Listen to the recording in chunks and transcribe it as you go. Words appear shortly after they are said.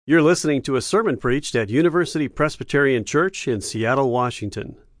You're listening to a sermon preached at University Presbyterian Church in Seattle,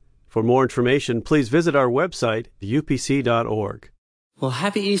 Washington. For more information, please visit our website, upc.org. Well,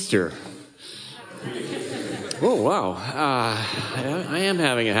 happy Easter. Oh, wow. I am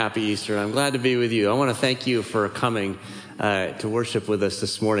having a happy Easter. I'm glad to be with you. I want to thank you for coming to worship with us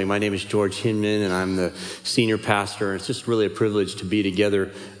this morning. My name is George Hinman, and I'm the senior pastor. It's just really a privilege to be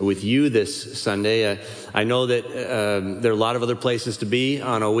together with you this Sunday. I know that there are a lot of other places to be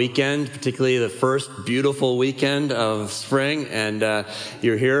on a weekend, particularly the first beautiful weekend of spring, and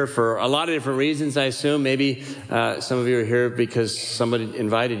you're here for a lot of different reasons, I assume. Maybe some of you are here because somebody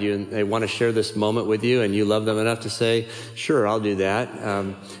invited you and they want to share this moment with you, and you love them enough to say, sure, I'll do that.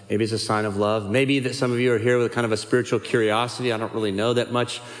 Maybe it's a sign of love. Maybe that some of you are here with kind of a spiritual curiosity. I don't really know that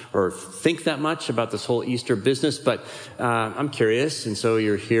much or think that much about this whole Easter business, but I'm curious, and so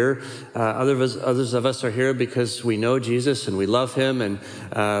you're here. Others of us are here because we know Jesus and we love him,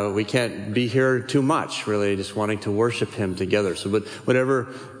 and we can't be here too much, really, just wanting to worship him together. So whatever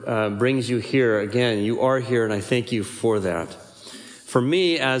brings you here, again, you are here, and I thank you for that. For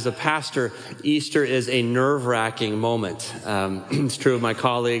me, as a pastor, Easter is a nerve-wracking moment. It's true of my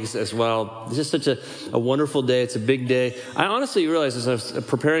colleagues as well. It's just such a wonderful day. It's a big day. I honestly realized as I was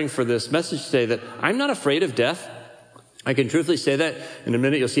preparing for this message today that I'm not afraid of death. I can truthfully say that. In a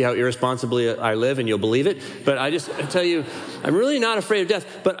minute, you'll see how irresponsibly I live, and you'll believe it. But I tell you, I'm really not afraid of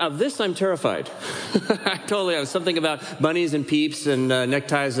death. But of this, I'm terrified. I totally am. Something about bunnies and peeps and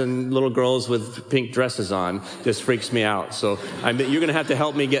neckties and little girls with pink dresses on just freaks me out. So you're going to have to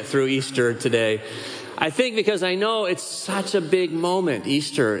help me get through Easter today. I think because I know it's such a big moment,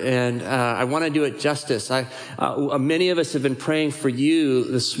 Easter, and I want to do it justice. Many of us have been praying for you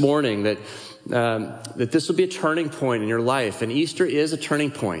this morning that this will be a turning point in your life. And Easter is a turning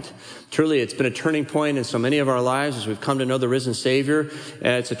point. Truly, it's been a turning point in so many of our lives as we've come to know the risen Savior.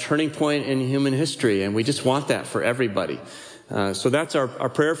 It's a turning point in human history, and we just want that for everybody. So that's our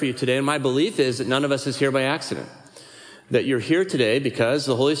prayer for you today. And my belief is that none of us is here by accident. That you're here today because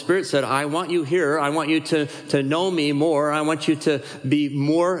the Holy Spirit said, I want you here. I want you to know me more. I want you to be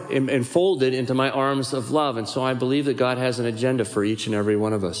more enfolded into my arms of love. And so I believe that God has an agenda for each and every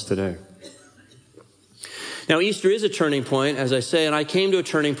one of us today. Now, Easter is a turning point, as I say, and I came to a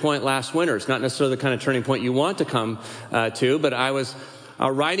turning point last winter. It's not necessarily the kind of turning point you want to come to, but I was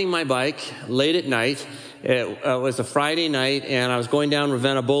riding my bike late at night. It was a Friday night, and I was going down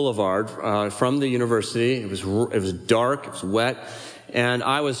Ravenna Boulevard from the university. It was dark, it was wet, and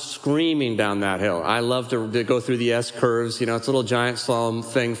I was screaming down that hill. I love to go through the S curves. You know, it's a little giant slalom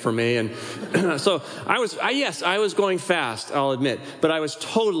thing for me. And so I was going fast, I'll admit, but I was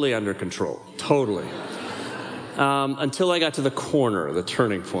totally under control, totally. Until I got to the corner, the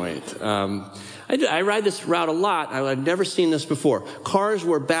turning point. I ride this route a lot. I've never seen this before. Cars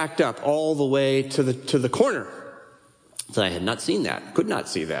were backed up all the way to the corner. So I had not seen that, could not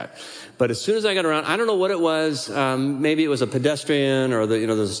see that. But as soon as I got around, I don't know what it was. Maybe it was a pedestrian or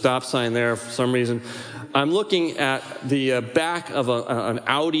there's a stop sign there for some reason. I'm looking at the back of an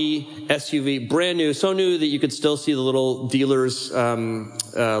Audi SUV, brand new, so new that you could still see the little dealer's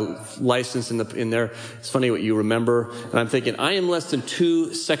license in there. It's funny what you remember. And I'm thinking, I am less than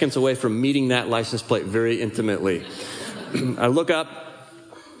 2 seconds away from meeting that license plate very intimately. I look up.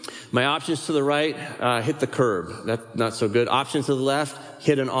 My options to the right, hit the curb. That's not so good. Options to the left,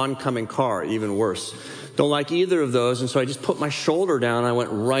 hit an oncoming car, even worse. Don't like either of those, and so I just put my shoulder down and I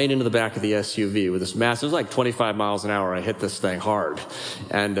went right into the back of the SUV with this massive, it was like 25 miles an hour. I hit this thing hard.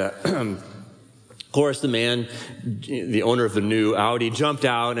 And, of course, the owner of the new Audi jumped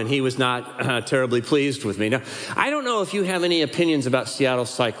out, and he was not terribly pleased with me. Now, I don't know if you have any opinions about Seattle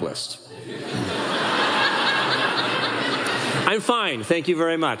cyclists. I'm fine. Thank you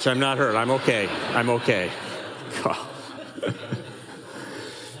very much. I'm not hurt. I'm okay.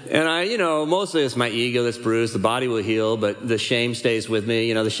 And mostly it's my ego that's bruised. The body will heal, but the shame stays with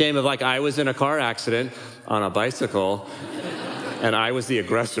me. The shame of I was in a car accident on a bicycle, and I was the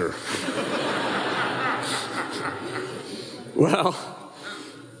aggressor. Well,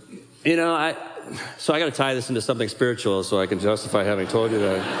 so I got to tie this into something spiritual so I can justify having told you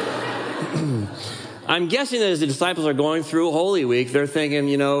that. I'm guessing that as the disciples are going through Holy Week, they're thinking,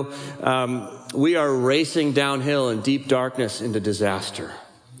 we are racing downhill in deep darkness into disaster.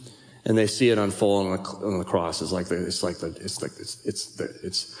 And they see it unfold on the cross. It's an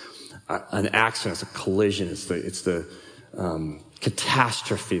accident. It's a collision. It's the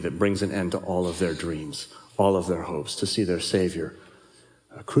catastrophe that brings an end to all of their dreams, all of their hopes, to see their Savior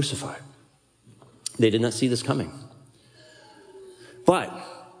crucified. They did not see this coming. But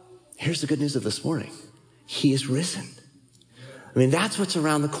here's the good news of this morning. He is risen. I mean, that's what's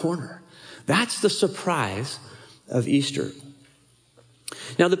around the corner. That's the surprise of Easter.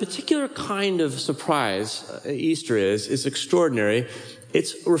 Now, the particular kind of surprise Easter is extraordinary.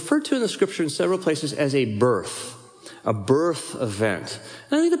 It's referred to in the scripture in several places as a birth event.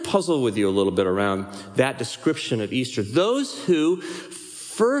 And I need to puzzle with you a little bit around that description of Easter. Those who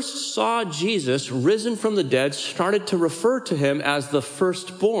first saw Jesus risen from the dead started to refer to him as the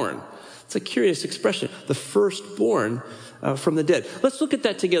firstborn. It's a curious expression, the firstborn from the dead. Let's look at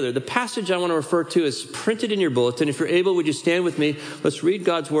that together. The passage I want to refer to is printed in your bulletin. If you're able, would you stand with me? Let's read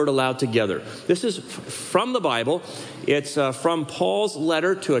God's word aloud together. This is from the Bible. It's from Paul's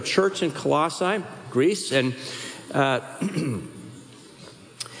letter to a church in Colossae, Greece, and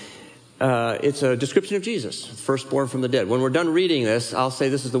it's a description of Jesus, firstborn from the dead. When we're done reading this, I'll say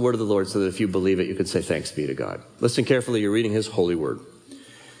this is the word of the Lord, so that if you believe it, you can say thanks be to God. Listen carefully. You're reading his holy word.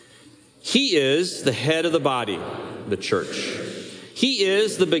 He is the head of the body, the church. He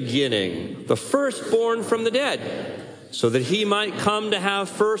is the beginning, the firstborn from the dead, so that he might come to have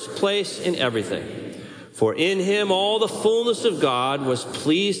first place in everything. For in him all the fullness of God was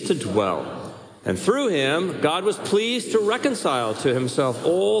pleased to dwell. And through him, God was pleased to reconcile to himself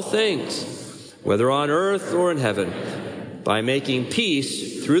all things, whether on earth or in heaven, by making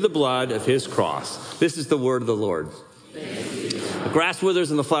peace through the blood of his cross. This is the word of the Lord. The grass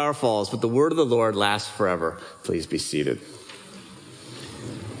withers and the flower falls, but the word of the Lord lasts forever. Please be seated.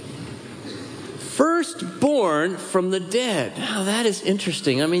 Firstborn from the dead. Now that is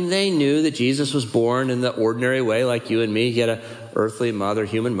interesting. I mean, they knew that Jesus was born in the ordinary way, like you and me. He had an earthly mother,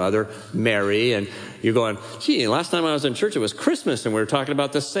 human mother, Mary. And you're going, gee, last time I was in church, it was Christmas, and we were talking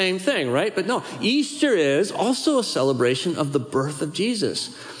about the same thing, right? But no, Easter is also a celebration of the birth of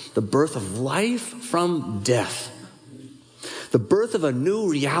Jesus, the birth of life from death, the birth of a new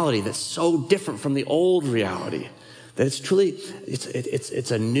reality that's so different from the old reality. That it's truly,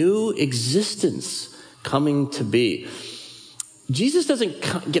 it's a new existence coming to be. Jesus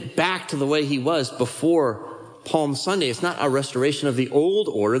doesn't get back to the way he was before Palm Sunday. It's not a restoration of the old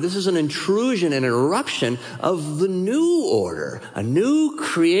order. This is an intrusion and an eruption of the new order, a new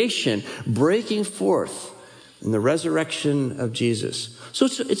creation breaking forth in the resurrection of Jesus. So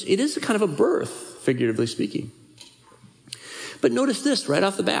it is a kind of a birth, figuratively speaking. But notice this right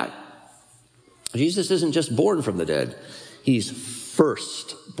off the bat. Jesus isn't just born from the dead. He's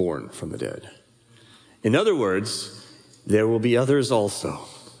first born from the dead. In other words, there will be others also.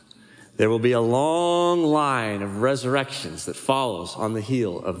 There will be a long line of resurrections that follows on the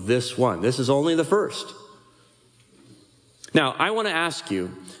heel of this one. This is only the first. Now, I want to ask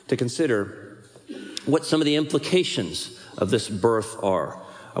you to consider what some of the implications of this birth are.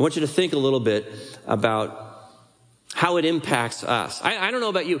 I want you to think a little bit about how it impacts us. I don't know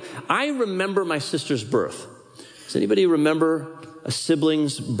about you. I remember my sister's birth. Does anybody remember a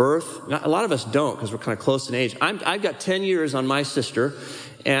sibling's birth? A lot of us don't because we're kind of close in age. I've got 10 years on my sister.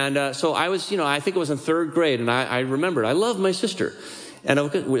 And so I was, I think it was in third grade. And I remembered, I love my sister. And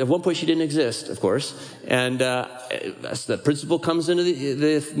at one point she didn't exist, of course. And the principal comes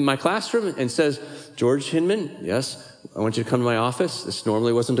into my classroom and says, George Hinman, yes, I want you to come to my office. This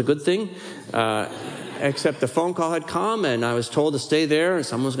normally wasn't a good thing. Except the phone call had come, and I was told to stay there, and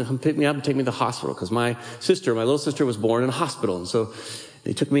someone was going to come pick me up and take me to the hospital, because my little sister was born in a hospital. And so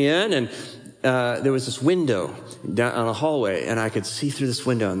they took me in, and there was this window down on a hallway, and I could see through this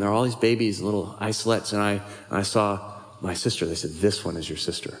window, and there are all these babies, little isolettes, and I saw my sister. They said, this one is your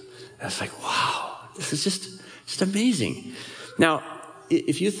sister. And I was like, wow, this is just amazing. Now,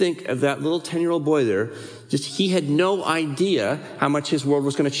 if you think of that little 10-year-old boy there, he had no idea how much his world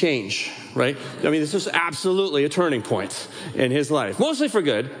was going to change, right? I mean, this was absolutely a turning point in his life. Mostly for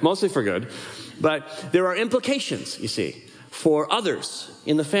good. But there are implications, you see, for others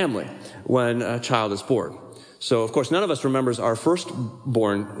in the family when a child is born. So, of course, none of us remembers our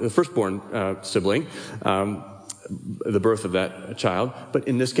firstborn sibling, the birth of that child. But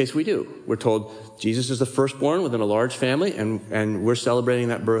in this case, we do. We're told Jesus is the firstborn within a large family, and we're celebrating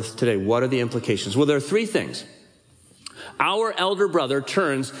that birth today. What are the implications? Well, there are three things. Our elder brother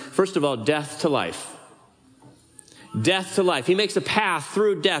turns, first of all, death to life. Death to life. He makes a path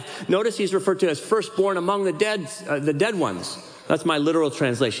through death. Notice he's referred to as firstborn among the dead ones. That's my literal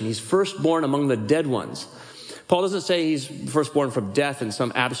translation. He's firstborn among the dead ones. Paul doesn't say he's firstborn from death in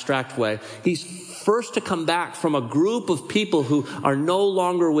some abstract way. He's first to come back from a group of people who are no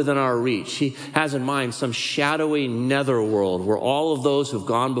longer within our reach. He has in mind some shadowy netherworld where all of those who've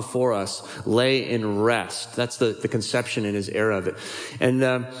gone before us lay in rest. That's the conception in his era of it. And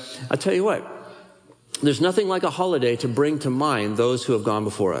I'll tell you what, there's nothing like a holiday to bring to mind those who have gone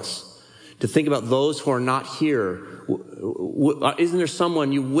before us. to think about those who are not here. Isn't there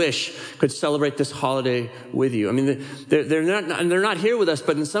someone you wish could celebrate this holiday with you? I mean, they're not here with us,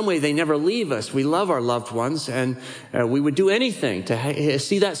 but in some way they never leave us. We love our loved ones, and we would do anything to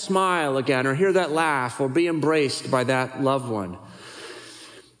see that smile again, or hear that laugh, or be embraced by that loved one.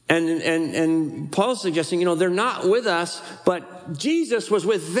 And Paul's suggesting, they're not with us, but Jesus was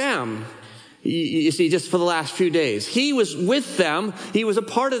with them. You see, just for the last few days. He was with them. He was a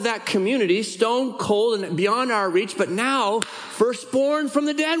part of that community, stone cold and beyond our reach, but now, firstborn from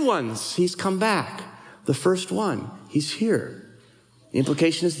the dead ones. He's come back. The first one. He's here. The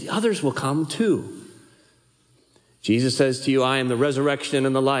implication is the others will come too. Jesus says to you, I am the resurrection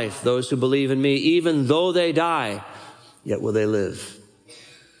and the life. Those who believe in me, even though they die, yet will they live.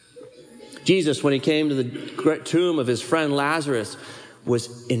 Jesus, when he came to the tomb of his friend Lazarus,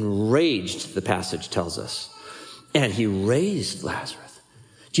 was enraged, the passage tells us. And he raised Lazarus.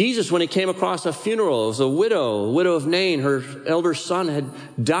 Jesus, when he came across a funeral, it was a widow of Nain. Her elder son had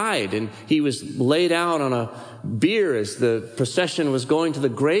died, and he was laid out on a bier as the procession was going to the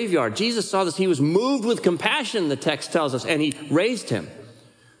graveyard. Jesus saw this. He was moved with compassion, the text tells us, and he raised him.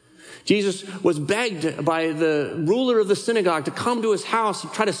 Jesus was begged by the ruler of the synagogue to come to his house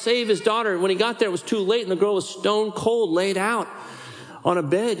and try to save his daughter. And when he got there, it was too late, and the girl was stone cold, laid out on a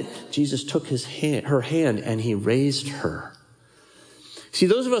bed. Jesus took her hand, and he raised her. See,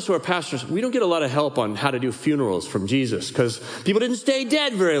 those of us who are pastors, we don't get a lot of help on how to do funerals from Jesus, because people didn't stay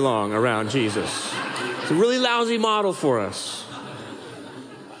dead very long around Jesus. It's a really lousy model for us.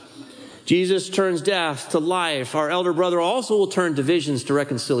 Jesus turns death to life. Our elder brother also will turn divisions to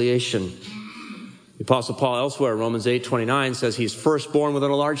reconciliation. The Apostle Paul elsewhere, Romans 8:29, says he's firstborn within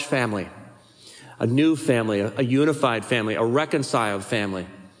a large family, a new family, a unified family, a reconciled family.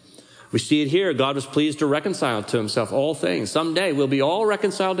 We see it here. God was pleased to reconcile to himself all things. Someday we'll be all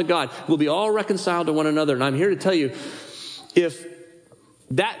reconciled to God. We'll be all reconciled to one another. And I'm here to tell you, if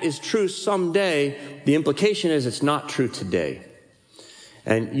that is true someday, the implication is it's not true today.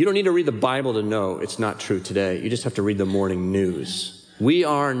 And you don't need to read the Bible to know it's not true today. You just have to read the morning news. We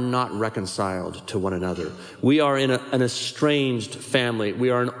are not reconciled to one another. We are in an estranged family. We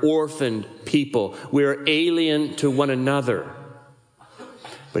are an orphaned people. We are alien to one another.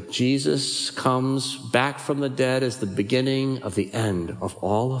 But Jesus comes back from the dead as the beginning of the end of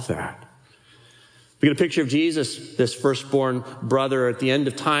all of that. We get a picture of Jesus, this firstborn brother, at the end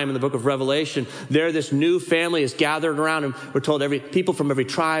of time in the book of Revelation. There, this new family is gathered around him. We're told people from every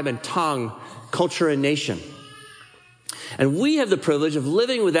tribe and tongue, culture and nation. And we have the privilege of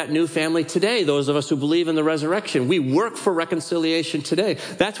living with that new family today, those of us who believe in the resurrection. We work for reconciliation today.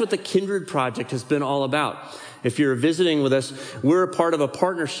 That's what the Kindred Project has been all about. If you're visiting with us, we're a part of a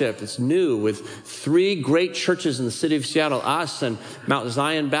partnership that's new with 3 great churches in the city of Seattle, us and Mount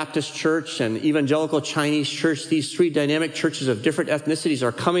Zion Baptist Church and Evangelical Chinese Church. These 3 dynamic churches of different ethnicities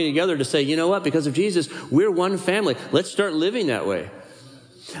are coming together to say, you know what, because of Jesus, we're one family. Let's start living that way.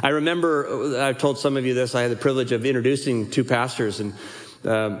 I remember, I've told some of you this, I had the privilege of introducing 2 pastors, and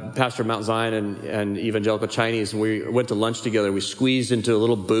pastor of Mount Zion and Evangelical Chinese, and we went to lunch together. We squeezed into a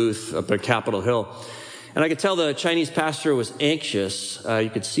little booth up at Capitol Hill. And I could tell the Chinese pastor was anxious. You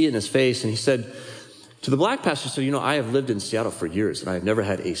could see it in his face. And he said to the black pastor, so, I have lived in Seattle for years, and I have never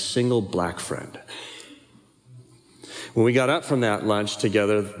had a single black friend. When we got up from that lunch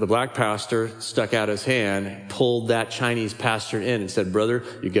together, the black pastor stuck out his hand, pulled that Chinese pastor in and said, brother,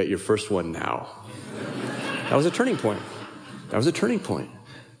 you get your first one now. That was a turning point. That was a turning point.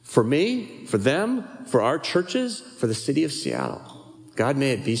 For me, for them, for our churches, for the city of Seattle. God,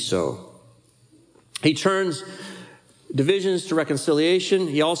 may it be so. He turns divisions to reconciliation.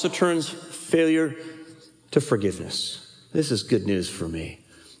 He also turns failure to forgiveness. This is good news for me.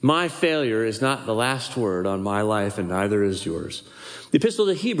 My failure is not the last word on my life, and neither is yours. The Epistle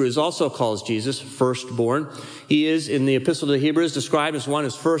to Hebrews also calls Jesus firstborn. He is, in the Epistle to Hebrews, described as one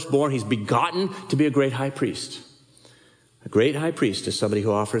who's firstborn. He's begotten to be a great high priest. A great high priest is somebody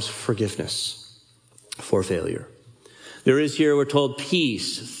who offers forgiveness for failure. There is here, we're told,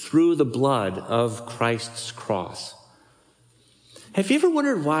 peace through the blood of Christ's cross. Have you ever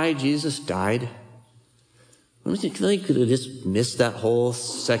wondered why Jesus died? I think they could have just missed that whole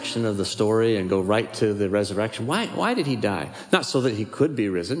section of the story and go right to the resurrection. Why did he die? Not so that he could be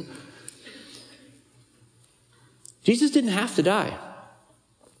risen. Jesus didn't have to die.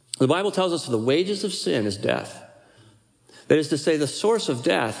 The Bible tells us the wages of sin is death. That is to say, the source of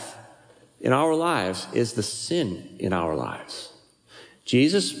death in our lives is the sin in our lives.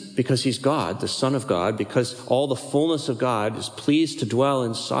 Jesus, because he's God, the Son of God, because all the fullness of God is pleased to dwell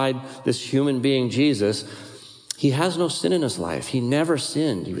inside this human being, Jesus, He has no sin in his life. He never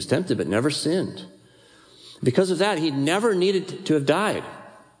sinned. He was tempted, but never sinned. Because of that, he never needed to have died.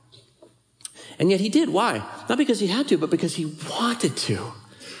 And yet he did. Why? Not because he had to, but because he wanted to.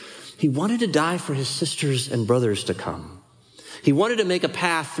 He wanted to die for his sisters and brothers to come. He wanted to make a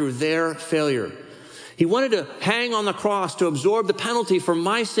path through their failure. He wanted to hang on the cross to absorb the penalty for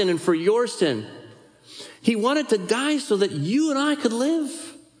my sin and for your sin. He wanted to die so that you and I could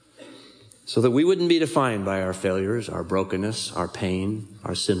live, so that we wouldn't be defined by our failures, our brokenness, our pain,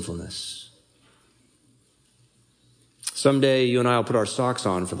 our sinfulness. Someday you and I will put our socks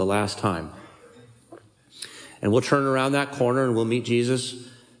on for the last time, and we'll turn around that corner and we'll meet Jesus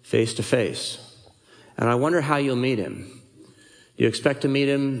face to face. And I wonder how you'll meet him. Do you expect to meet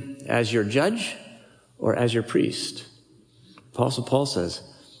him as your judge or as your priest? Apostle Paul says,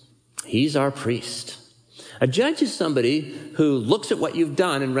 he's our priest. A judge is somebody who looks at what you've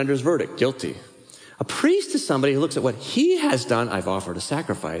done and renders verdict, guilty. A priest is somebody who looks at what he has done, I've offered a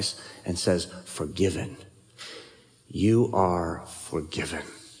sacrifice, and says, forgiven. You are forgiven.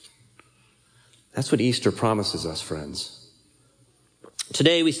 That's what Easter promises us, friends.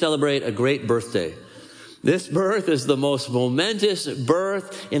 Today we celebrate a great birthday. This birth is the most momentous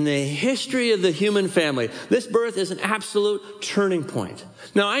birth in the history of the human family. This birth is an absolute turning point.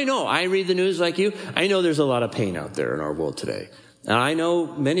 Now, I know, I read the news like you. I know there's a lot of pain out there in our world today. And I know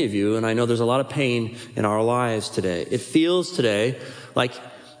many of you, and I know there's a lot of pain in our lives today. It feels today like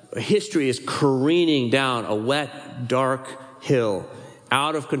history is careening down a wet, dark hill,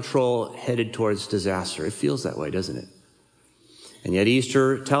 out of control, headed towards disaster. It feels that way, doesn't it? And yet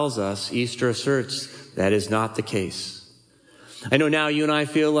Easter tells us, Easter asserts, that is not the case. I know now you and I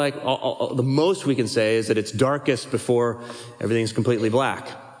feel like the most we can say is that it's darkest before everything's completely black.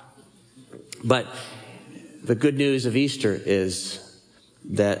 But the good news of Easter is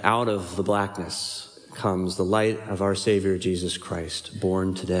that out of the blackness comes the light of our Savior Jesus Christ,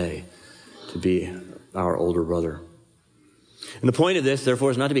 born today to be our older brother. And the point of this,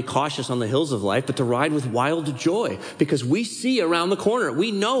 therefore, is not to be cautious on the hills of life, but to ride with wild joy, because we see around the corner.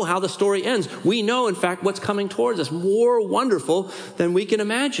 We know how the story ends. We know, in fact, what's coming towards us, more wonderful than we can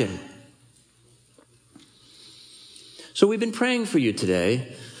imagine. So we've been praying for you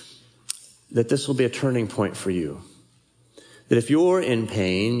today that this will be a turning point for you. That if you're in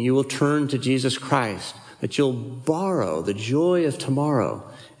pain, you will turn to Jesus Christ, that you'll borrow the joy of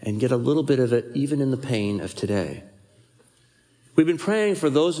tomorrow and get a little bit of it even in the pain of today. We've been praying for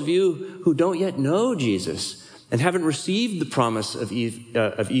those of you who don't yet know Jesus and haven't received the promise of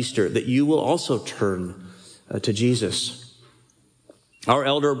Easter, that you will also turn to Jesus. Our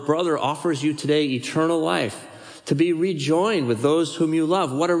elder brother offers you today eternal life, to be rejoined with those whom you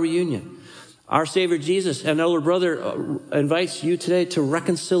love. What a reunion. Our Savior Jesus, an elder brother, invites you today to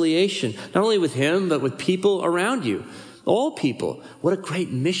reconciliation, not only with him, but with people around you. All people. What a great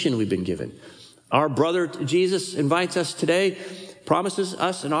mission we've been given. Our brother Jesus invites us today, promises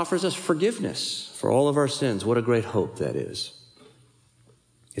us and offers us forgiveness for all of our sins. What a great hope that is.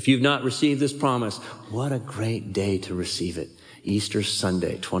 If you've not received this promise, what a great day to receive it. Easter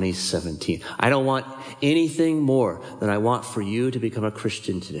Sunday, 2017. I don't want anything more than I want for you to become a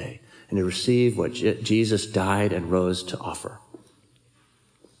Christian today and to receive what Jesus died and rose to offer.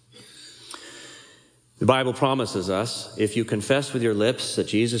 The Bible promises us, if you confess with your lips that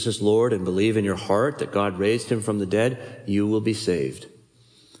Jesus is Lord and believe in your heart that God raised him from the dead, you will be saved.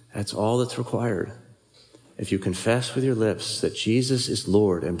 That's all that's required. If you confess with your lips that Jesus is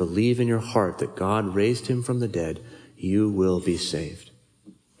Lord and believe in your heart that God raised him from the dead, you will be saved.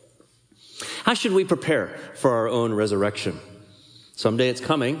 How should we prepare for our own resurrection? Someday it's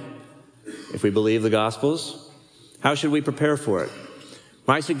coming, if we believe the Gospels. How should we prepare for it?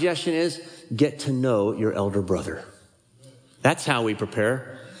 My suggestion is, get to know your elder brother. That's how we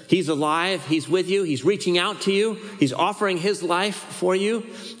prepare. He's alive. He's with you. He's reaching out to you. He's offering his life for you.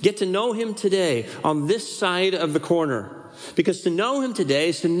 Get to know him today on this side of the corner. Because to know him today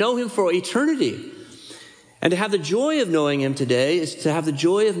is to know him for eternity. And to have the joy of knowing him today is to have the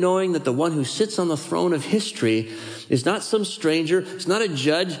joy of knowing that the one who sits on the throne of history is not some stranger, it's not a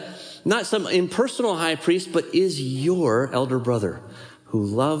judge, not some impersonal high priest, but is your elder brother who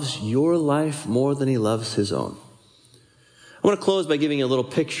loves your life more than he loves his own. I want to close by giving you a little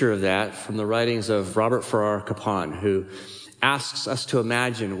picture of that from the writings of Robert Farrar Capon, who asks us to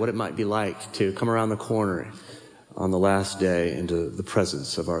imagine what it might be like to come around the corner on the last day into the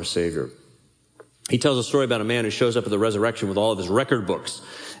presence of our Savior. He tells a story about a man who shows up at the resurrection with all of his record books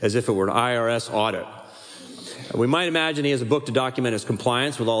as if it were an IRS audit. We might imagine he has a book to document his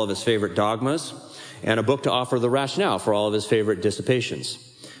compliance with all of his favorite dogmas and a book to offer the rationale for all of his favorite dissipations.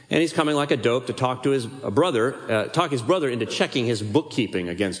 And he's coming like a dope to talk his brother into checking his bookkeeping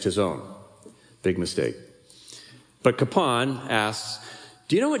against his own. Big mistake. But Capon asks,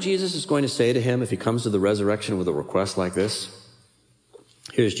 do you know what Jesus is going to say to him if he comes to the resurrection with a request like this?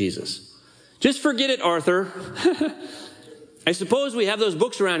 Here's Jesus. Just forget it, Arthur. I suppose we have those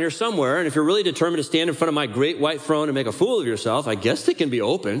books around here somewhere, and if you're really determined to stand in front of my great white throne and make a fool of yourself, I guess they can be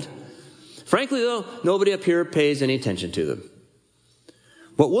opened. Frankly, though, nobody up here pays any attention to them.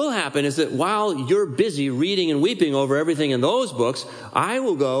 What will happen is that while you're busy reading and weeping over everything in those books, I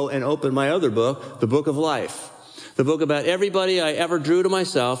will go and open my other book, the book of life, the book about everybody I ever drew to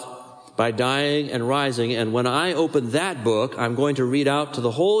myself by dying and rising. And when I open that book, I'm going to read out to the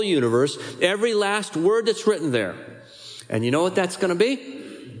whole universe every last word that's written there. And you know what that's going to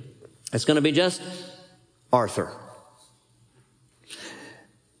be? It's going to be just Arthur.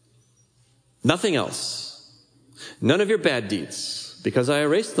 Nothing else. None of your bad deeds, because I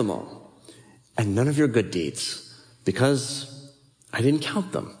erased them all. And none of your good deeds, because I didn't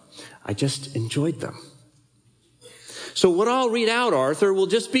count them. I just enjoyed them. So what I'll read out, Arthur, will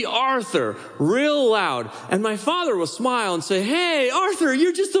just be Arthur, real loud. And my Father will smile and say, hey, Arthur,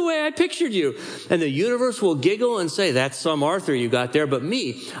 you're just the way I pictured you. And the universe will giggle and say, that's some Arthur you got there. But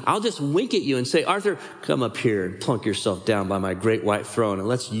me, I'll just wink at you and say, Arthur, come up here and plunk yourself down by my great white throne. And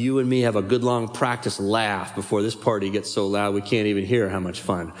let's you and me have a good long practice laugh before this party gets so loud we can't even hear how much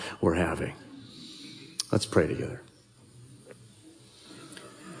fun we're having. Let's pray together.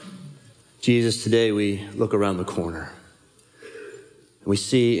 Jesus, today we look around the corner. We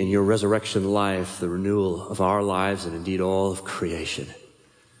see in your resurrection life the renewal of our lives and indeed all of creation.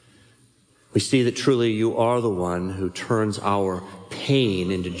 We see that truly you are the one who turns our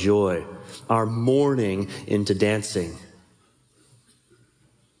pain into joy, our mourning into dancing.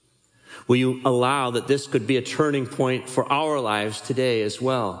 Will you allow that this could be a turning point for our lives today as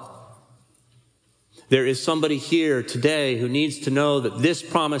well? There is somebody here today who needs to know that this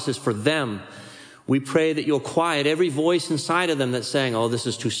promise is for them. We pray that you'll quiet every voice inside of them that's saying, oh, this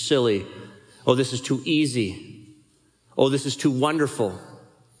is too silly. Oh, this is too easy. Oh, this is too wonderful.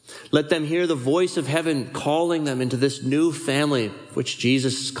 Let them hear the voice of heaven calling them into this new family, which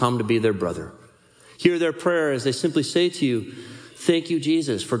Jesus has come to be their brother. Hear their prayer as they simply say to you, thank you,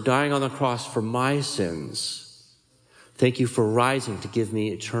 Jesus, for dying on the cross for my sins. Thank you for rising to give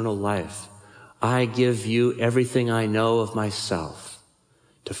me eternal life. I give you everything I know of myself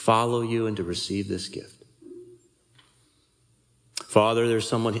to follow you and to receive this gift. Father, there's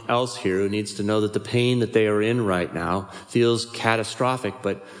someone else here who needs to know that the pain that they are in right now feels catastrophic,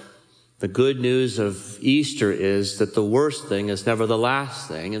 but the good news of Easter is that the worst thing is never the last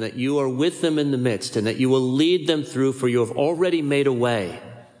thing, and that you are with them in the midst, and that you will lead them through, for you have already made a way,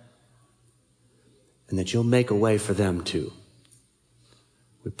 and that you'll make a way for them too.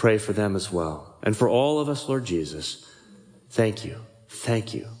 We pray for them as well. And for all of us, Lord Jesus, thank you.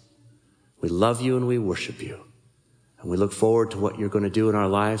 Thank you. We love you and we worship you. And we look forward to what you're going to do in our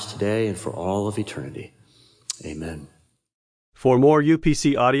lives today and for all of eternity. Amen. For more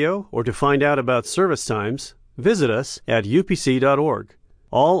UPC audio or to find out about service times, visit us at upc.org.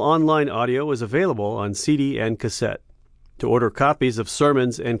 All online audio is available on CD and cassette. To order copies of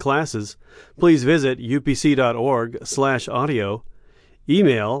sermons and classes, please visit upc.org/audio,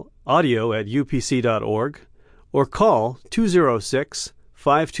 email audio@upc.org, or call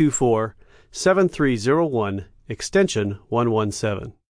 206-524-7301, extension 117.